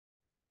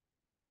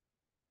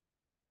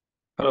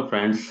Hello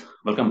friends,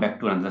 welcome back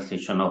to another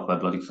session of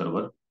Weblogic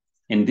server.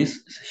 In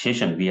this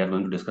session, we are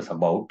going to discuss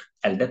about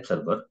LDAP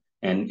server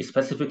and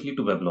specifically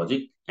to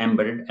Weblogic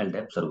embedded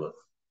LDAP server.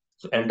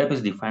 So LDAP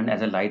is defined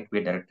as a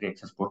lightweight directory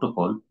access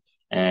protocol.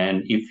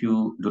 And if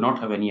you do not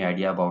have any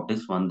idea about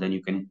this one, then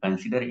you can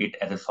consider it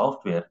as a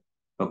software,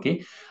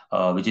 okay,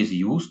 which is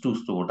used to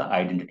store the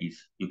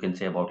identities. You can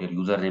say about your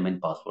username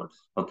and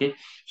passwords, okay.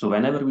 So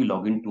whenever we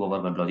log into our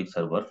Weblogic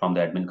server from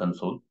the admin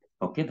console,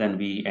 okay, then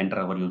we enter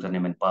our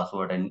username and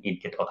password and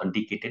it get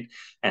authenticated,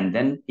 and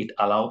then it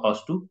allow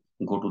us to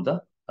go to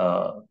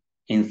the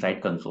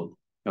inside console.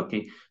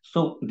 Okay,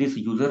 so this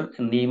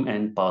username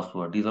and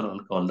password, these are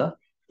all called the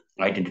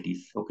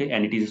identities. Okay,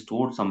 and it is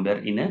stored somewhere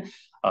in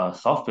a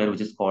software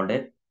which is called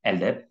a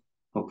LDAP.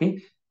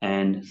 Okay,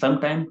 and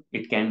sometimes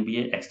it can be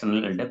an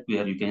external LDAP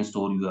where you can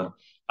store your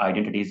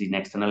identities in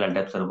external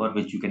LDAP server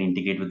which you can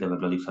integrate with the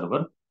WebLogic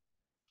server.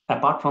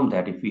 Apart from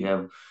that, if we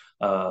have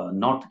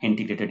not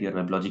integrated your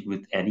WebLogic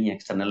with any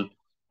external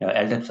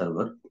LDAP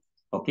server,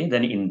 okay,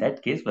 then in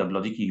that case,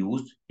 WebLogic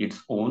used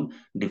its own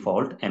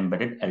default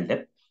embedded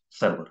LDAP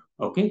server,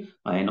 okay,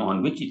 and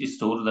on which it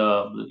stores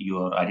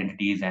your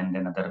identities and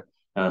then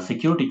other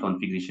security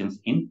configurations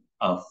in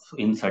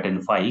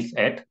certain files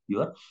at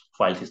your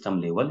file system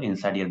level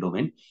inside your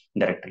domain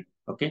directory.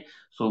 Okay,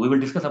 so we will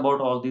discuss about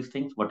all these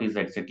things. What is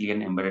exactly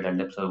an embedded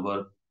LDAP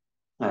server?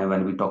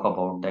 When we talk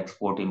about the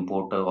export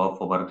import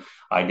of our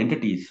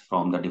identities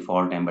from the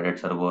default embedded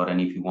server, and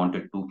if you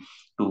wanted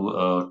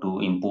to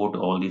import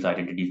all these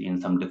identities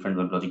in some different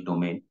WebLogic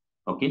domain,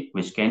 okay,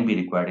 which can be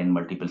required in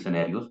multiple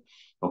scenarios,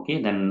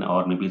 okay, then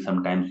or maybe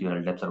sometimes your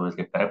LDAP servers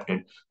get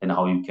corrupted, then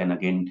how you can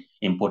again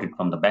import it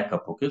from the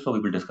backup. Okay, so we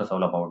will discuss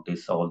all about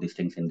this, all these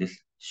things in this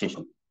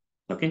session.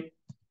 Okay,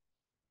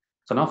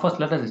 so now first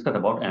let us discuss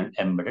about an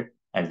embedded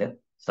LDAP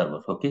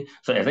server. Okay.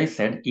 So as I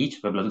said,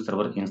 each WebLogic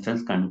server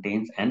instance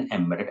contains an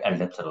embedded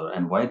LDAP server.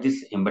 And why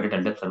this embedded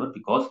LDAP server?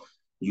 Because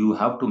you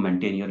have to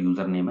maintain your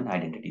username and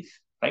identities,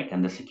 right?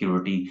 And the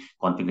security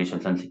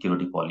configurations and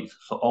security policies.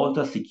 So all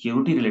the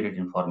security related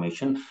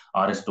information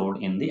are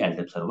stored in the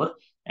LDAP server.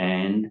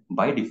 And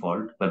by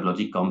default,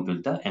 WebLogic comes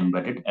with the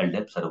embedded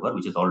LDAP server,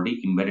 which is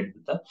already embedded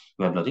with the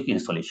WebLogic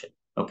installation.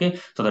 Okay,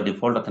 so the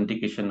default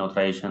authentication,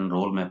 authorization,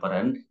 role mapper,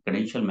 and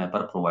credential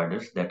mapper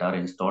providers that are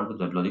installed with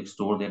WebLogic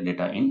store their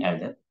data in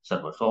LDAP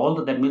server.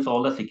 So that means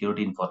all the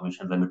security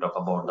information when we talk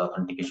about the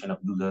authentication of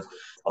users,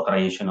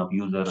 authorization of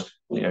users,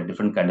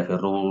 different kind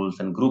of roles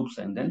and groups,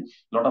 and then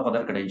a lot of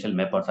other credential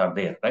mappers are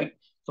there, right?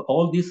 So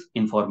all this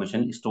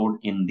information is stored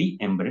in the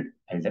embedded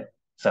LDAP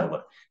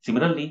server.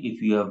 Similarly,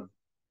 if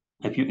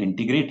you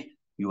integrate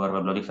your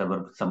WebLogic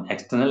server with some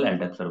external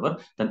LDAP server,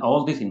 then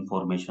all these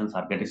informations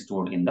are getting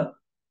stored in the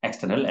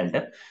external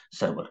LDAP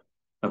server.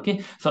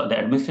 Okay, so the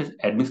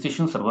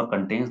administration server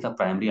contains the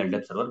primary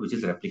LDAP server, which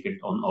is replicated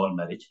on all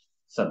managed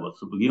servers.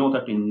 So we know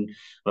that in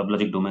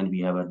WebLogic domain, we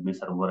have admin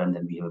server and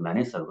then we have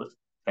managed servers,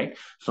 right?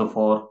 So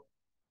for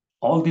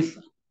all these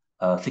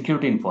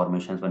security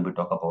informations, when we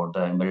talk about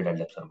the embedded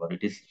LDAP server,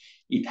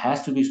 it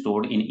has to be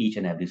stored in each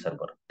and every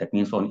server. That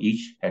means on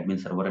each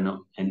admin server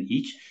and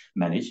each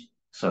managed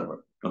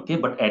server. Okay,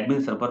 but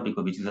admin server,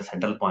 because which is a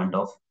central point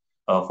of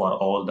for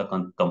all the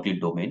complete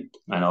domain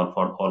and all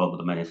for all of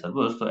the managed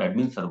servers. So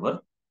admin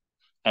server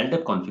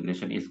LDAP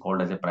configuration is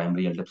called as a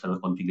primary LDAP server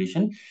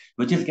configuration,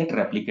 which is get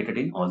replicated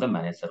in all the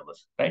managed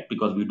servers, right?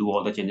 Because we do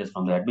all the changes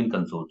from the admin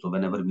console. So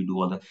whenever we do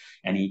all the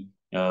any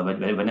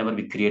whenever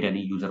we create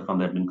any user from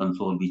the admin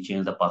console, we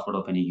change the password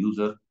of any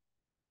user,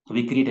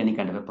 we create any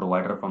kind of a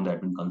provider from the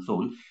admin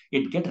console,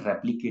 it get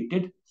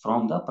replicated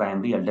from the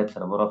primary LDAP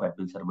server of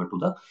admin server to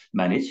the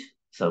managed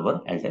server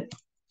LDAP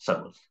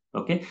servers.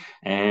 Okay,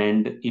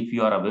 and if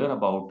you are aware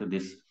about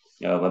this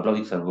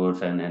WebLogic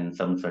servers and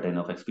some certain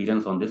of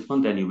experience on this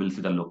one, then you will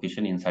see the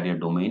location inside your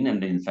domain,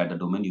 and inside the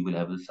domain you will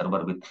have a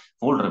server with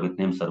folder with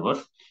name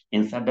servers.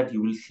 Inside that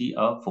you will see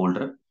a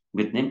folder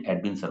with name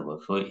admin server.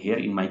 So here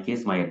in my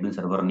case, my admin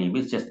server name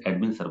is just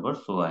admin server.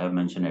 So I have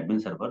mentioned admin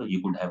server.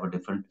 You could have a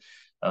different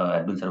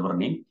admin server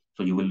name.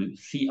 So you will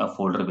see a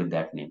folder with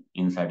that name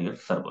inside your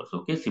servers.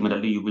 Okay.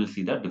 Similarly, you will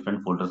see the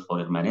different folders for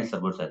your managed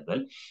servers as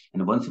well.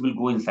 And once you will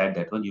go inside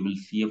that one, you will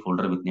see a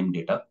folder with name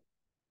data.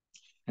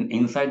 And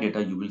inside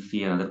data, you will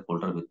see another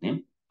folder with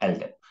name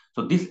LDAP.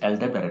 So this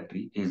LDAP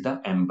directory is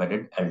the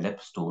embedded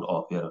LDAP store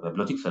of your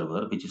WebLogic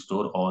server, which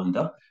store all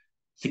the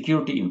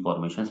security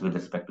informations with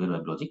respect to your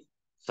WebLogic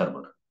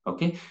server.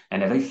 Okay,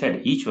 and as I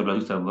said, each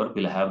WebLogic server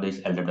will have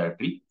this LDAP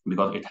directory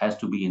because it has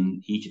to be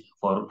in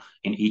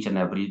each and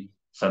every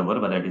server,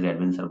 whether it is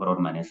admin server or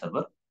managed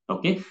server.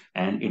 Okay,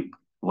 and it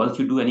once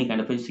you do any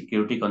kind of a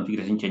security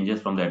configuration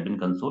changes from the admin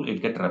console,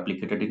 it gets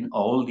replicated in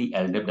all the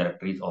LDAP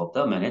directories of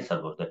the managed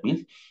server. That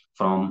means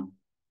from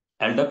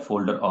LDAP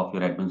folder of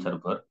your admin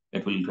server,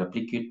 it will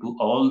replicate to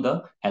all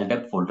the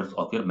LDAP folders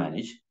of your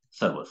managed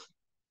servers.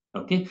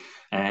 Okay,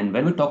 and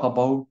when we talk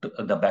about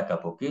the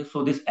backup, okay,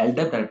 so this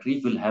LDAP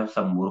directory will have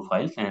some more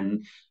files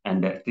and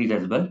directories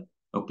as well.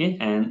 Okay,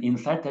 and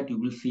inside that you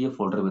will see a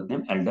folder with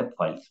name LDAP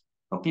files.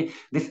 Okay,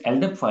 this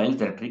LDAP files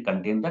directory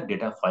contain the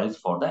data files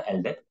for the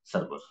LDAP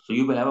server. So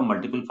you will have a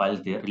multiple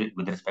files there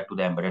with respect to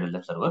the embedded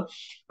LDAP server.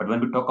 But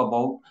when we talk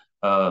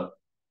about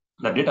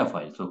the data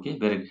files, okay,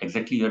 where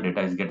exactly your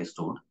data is get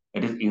stored,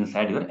 it is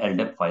inside your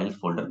LDAP files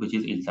folder, which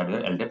is inside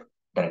your LDAP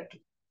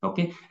directory.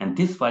 Okay, and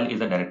this file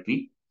is a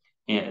directory.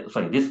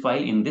 This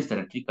file in this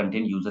directory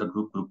contain user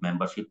group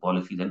membership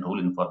policies and role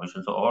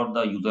information. So all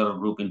the user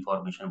group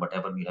information,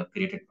 whatever we have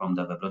created from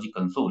the WebLogic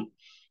console,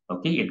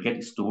 okay, it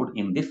gets stored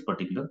in this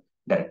particular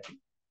directory.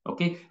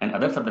 Okay, and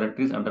other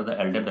subdirectories under the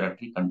LDAP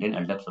directory contain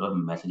LDAP server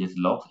messages,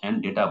 logs,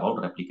 and data about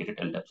replicated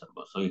LDAP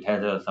server. So it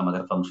has some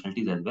other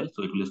functionalities as well.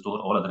 So it will store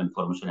all other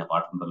information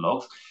apart from the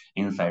logs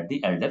inside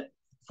the LDAP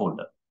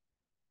folder.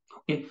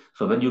 Okay,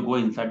 so when you go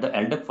inside the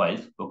LDAP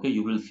files, okay,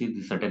 you will see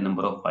the certain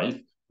number of files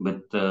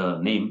with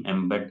name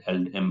embedded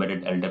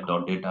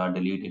LDAP.data,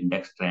 delete,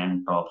 index,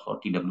 trend, drops, or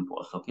TW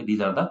Okay,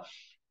 these are the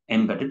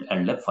embedded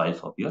LDAP files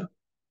of your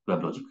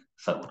WebLogic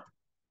server.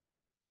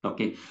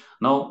 Okay,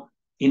 now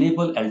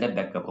enable LDAP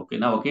backup. Okay,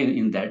 now again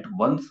in that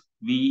once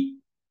we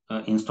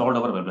installed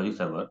our WebLogic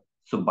server,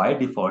 so by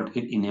default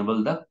it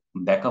enable the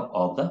backup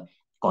of the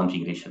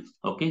configurations.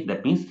 Okay,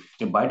 that means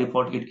by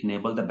default it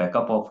enable the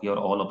backup of your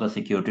all of the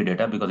security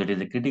data because it is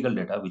a critical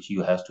data which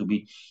you has to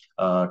be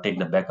take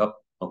the backup.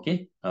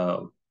 Okay,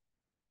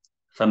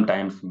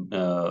 sometimes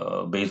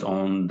based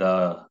on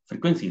the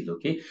frequencies.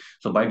 Okay,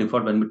 so by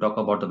default when we talk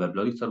about the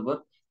WebLogic server,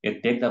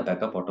 it takes the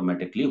backup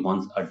automatically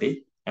once a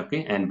day.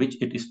 Okay, and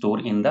which it is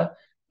stored in the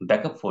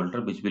backup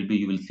folder, which will be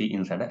you will see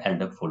inside the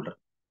LDAP folder.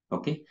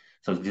 Okay,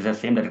 so this is the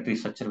same directory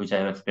structure which I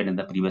have explained in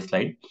the previous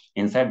slide.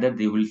 Inside that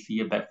you will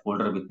see a back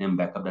folder with name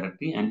backup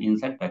directory, and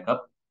inside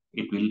backup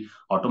it will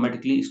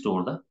automatically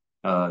store the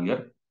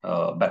your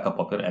backup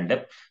of your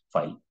LDAP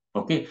file.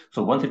 Okay,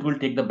 so once it will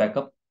take the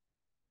backup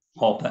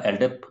of the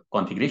LDAP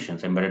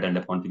configurations, embedded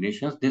LDAP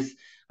configurations, this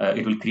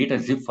it will create a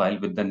zip file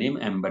with the name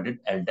embedded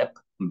LDAP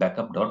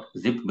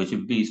backup.zip, which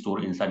will be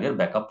stored inside your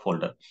backup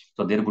folder.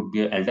 So there would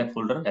be a LDAP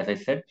folder, as I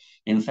said.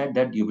 Inside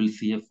that, you will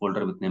see a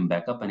folder with name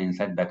backup, and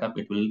inside backup,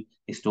 it will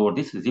store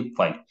this zip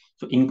file.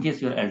 So in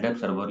case your LDAP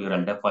server, your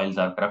LDAP files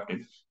are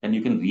corrupted, then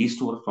you can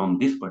restore from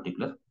this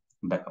particular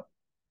backup.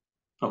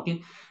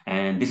 Okay,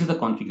 and this is the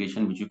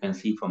configuration which you can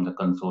see from the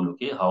console.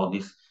 Okay, how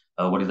this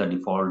what is the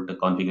default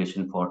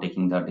configuration for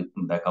taking the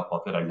backup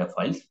of your LDAP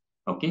files.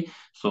 Okay,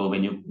 so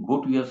when you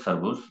go to your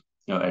servers,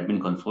 your admin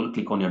console,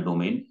 click on your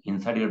domain.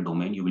 Inside your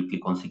domain, you will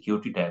click on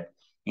security tab.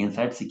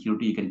 Inside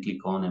security, you can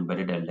click on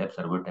embedded LDAP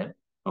server tab.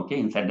 Okay,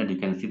 inside that you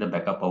can see the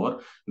backup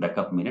hour,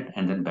 backup minute,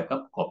 and then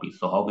backup copies.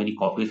 So how many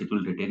copies it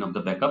will retain of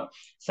the backup?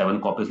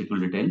 7 copies it will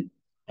retain,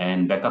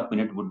 and backup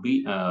minute would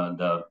be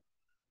the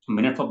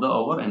minutes of the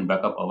hour, and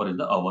backup hour is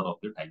the hour of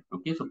your time.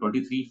 Okay, so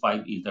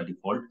 23/5 is the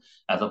default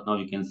as of now,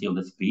 you can see on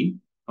the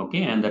screen.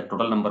 Okay, and the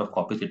total number of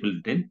copies it will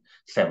retain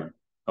 7.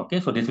 Okay,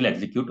 so this will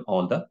execute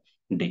all the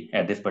day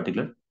at this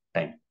particular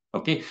time.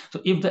 Okay,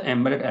 so if the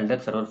embedded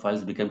LDAP server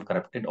files become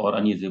corrupted or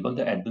unusable,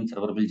 the admin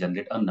server will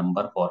generate a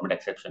number format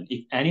exception.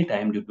 If any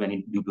time due to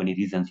any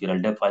reasons your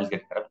LDAP files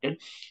get corrupted,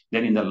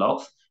 then in the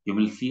logs you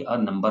will see a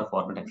number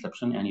format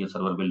exception and your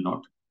server will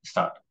not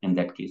start in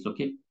that case.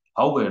 Okay,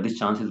 however, this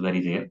chance is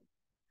very rare,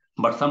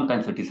 but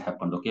sometimes it is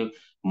happened. Okay,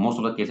 most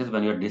of the cases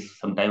when your disk,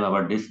 sometime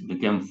our disk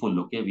became full.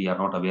 Okay, we are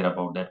not aware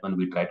about that when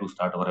we try to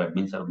start our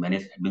admin server,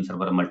 manage admin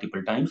server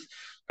multiple times,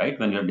 right?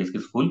 When your disk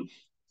is full,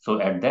 so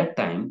at that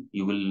time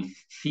you will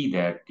see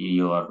that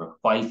your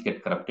files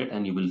get corrupted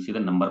and you will see the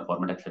number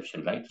format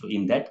exception, right? So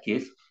in that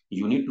case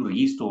you need to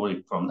restore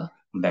it from the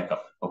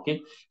backup.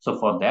 Okay, so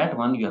for that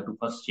one you have to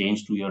first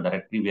change to your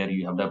directory where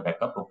you have the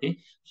backup. Okay,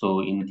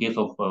 so in case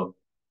of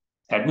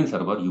admin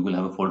server, you will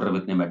have a folder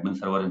with name admin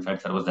server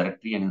inside servers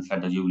directory, and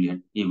inside that you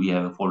will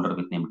have a folder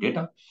with name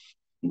data.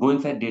 Go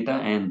inside data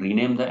and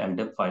rename the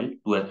LDAP file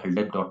to as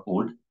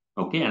LDAP.old.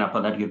 Okay, and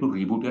after that you have to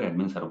reboot your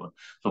admin server.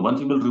 So once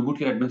you will reboot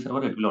your admin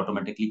server, it will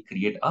automatically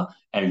create a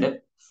LDAP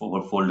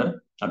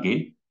folder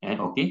again. And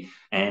okay,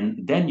 and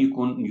then you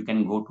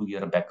can go to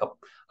your backup.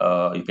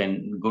 You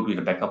can go to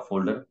your backup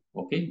folder.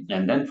 Okay,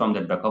 and then from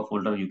that backup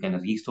folder you can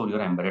restore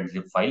your embedded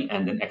zip file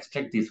and then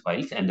extract these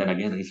files and then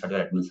again restart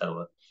your admin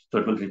server. So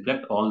it will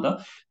reflect all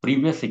the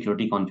previous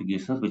security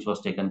configurations which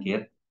was taken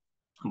care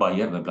by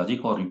your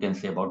WebLogic, or you can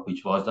say about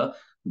which was the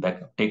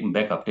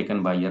backup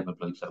taken by your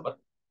WebLogic server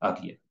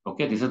earlier.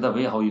 Okay, this is the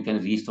way how you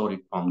can restore it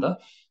from the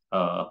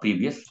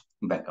previous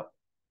backup.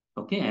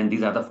 Okay, and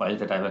these are the files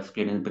that I have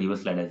explained in the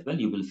previous slide as well.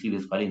 You will see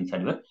this file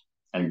inside your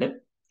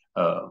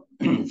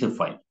LDAP zip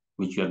file,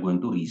 which you are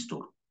going to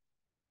restore.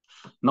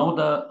 Now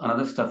the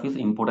another stuff is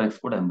import and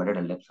export embedded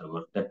LDAP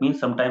server. That means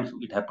sometimes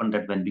it happens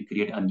that when we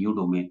create a new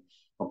domain,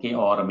 okay,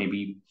 or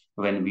maybe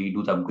when we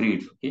do the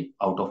upgrades, okay,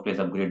 out of place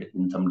upgrade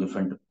in some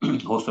different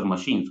hoster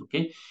machines,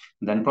 okay,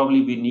 then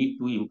probably we need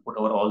to import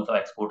our also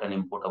export and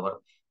import our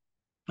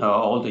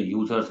all the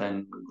users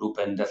and group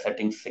and the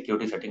settings,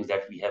 security settings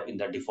that we have in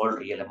the default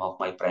realm of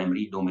my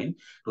primary domain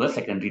to the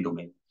secondary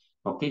domain.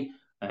 Okay,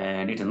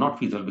 and it is not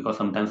feasible because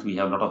sometimes we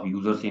have a lot of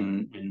users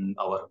in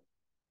our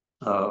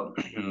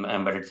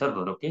embedded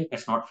server. Okay,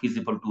 it's not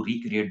feasible to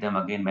recreate them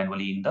again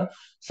manually in the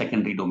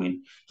secondary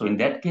domain. So in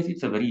that case,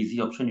 it's a very easy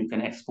option. You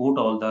can export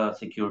all the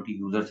security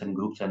users and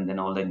groups and then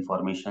all the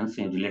informations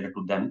related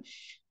to them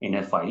in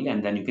a file,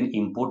 and then you can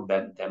import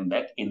them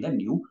back in the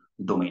new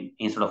domain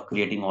instead of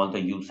creating all the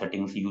use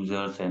settings,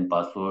 users and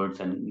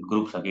passwords and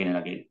groups again and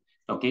again.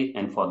 Okay,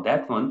 and for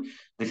that one,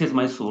 this is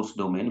my source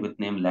domain with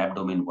name lab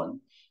domain 1.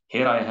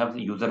 Here I have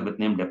the user with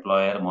name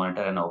deployer,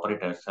 monitor, and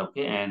operators.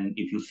 Okay, and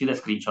if you see the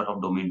screenshot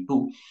of domain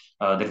 2,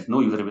 there is no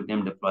user with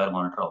name deployer,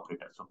 monitor,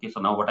 operators. Okay, so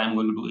now what I'm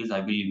going to do is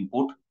I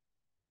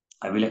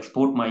will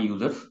export my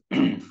users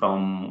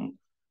from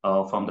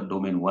the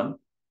domain 1,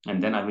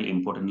 and then I will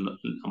import in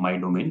my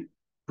domain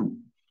 2.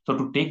 So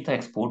to take the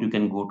export, you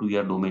can go to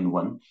your domain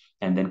 1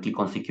 and then click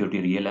on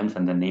security realms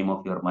and the name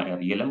of your my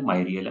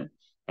realm,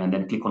 and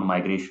then click on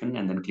migration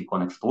and then click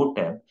on export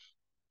tab.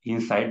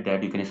 Inside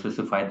that, you can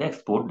specify the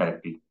export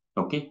directory.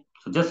 Okay,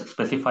 so just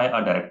specify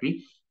a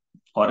directory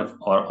or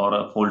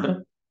a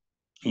folder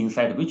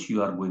inside which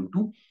you are going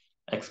to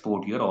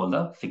export your all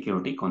the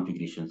security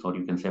configurations, or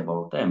you can say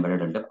about the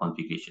embedded LDAP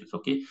configurations.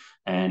 Okay,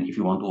 and if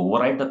you want to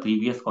override the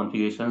previous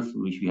configurations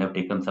which we have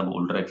taken some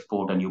older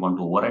export and you want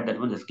to override that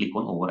one, just click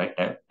on override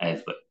tab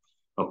as well.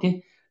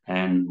 Okay,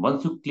 and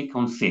once you click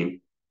on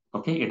save,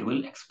 okay, it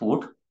will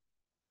export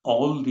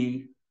all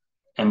the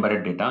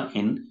embedded data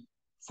in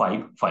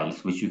 5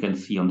 files, which you can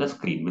see on the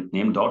screen with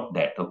name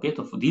 .dat. Okay,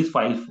 so for these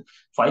 5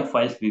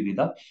 files will be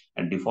the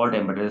default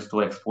embedded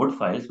store export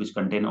files, which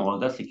contain all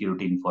the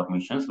security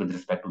informations with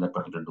respect to that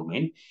particular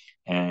domain.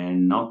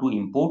 And now to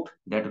import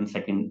that in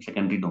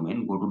secondary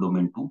domain, go to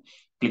domain 2,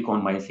 click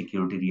on my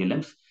security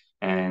realms,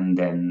 and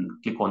then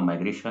click on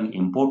migration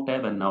import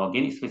tab, and now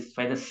again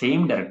specify the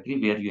same directory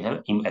where you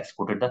have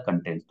exported the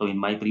content. So in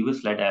my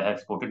previous slide, I have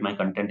exported my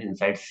content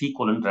inside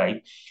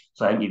C:drive,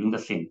 so I'm giving the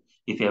same.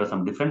 If you have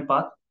some different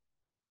path,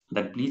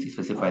 then please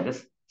specify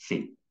this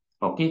same.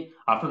 Okay.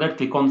 After that,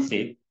 click on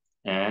save,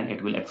 and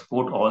it will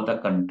export all the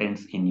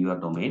contents in your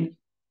domain.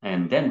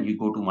 And then you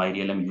go to my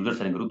realm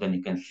users and group, then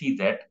you can see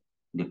that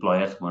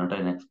deployers, monitor,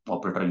 and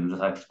operator users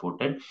are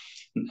exported,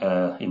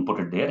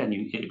 imported there, and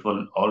it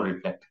will all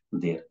reflect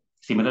there.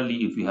 Similarly,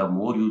 if you have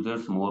more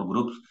users, more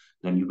groups,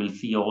 then you will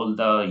see all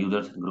the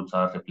users and groups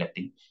are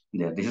reflecting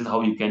there. This is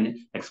how you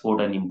can export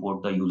and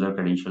import the user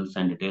credentials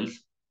and details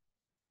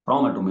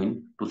from a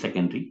domain to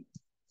secondary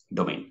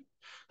domain.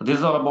 So this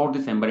is all about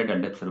this embedded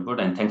LDAP server,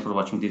 and thanks for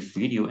watching this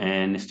video,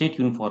 and stay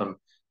tuned for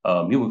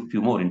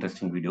few more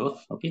interesting videos.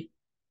 Okay.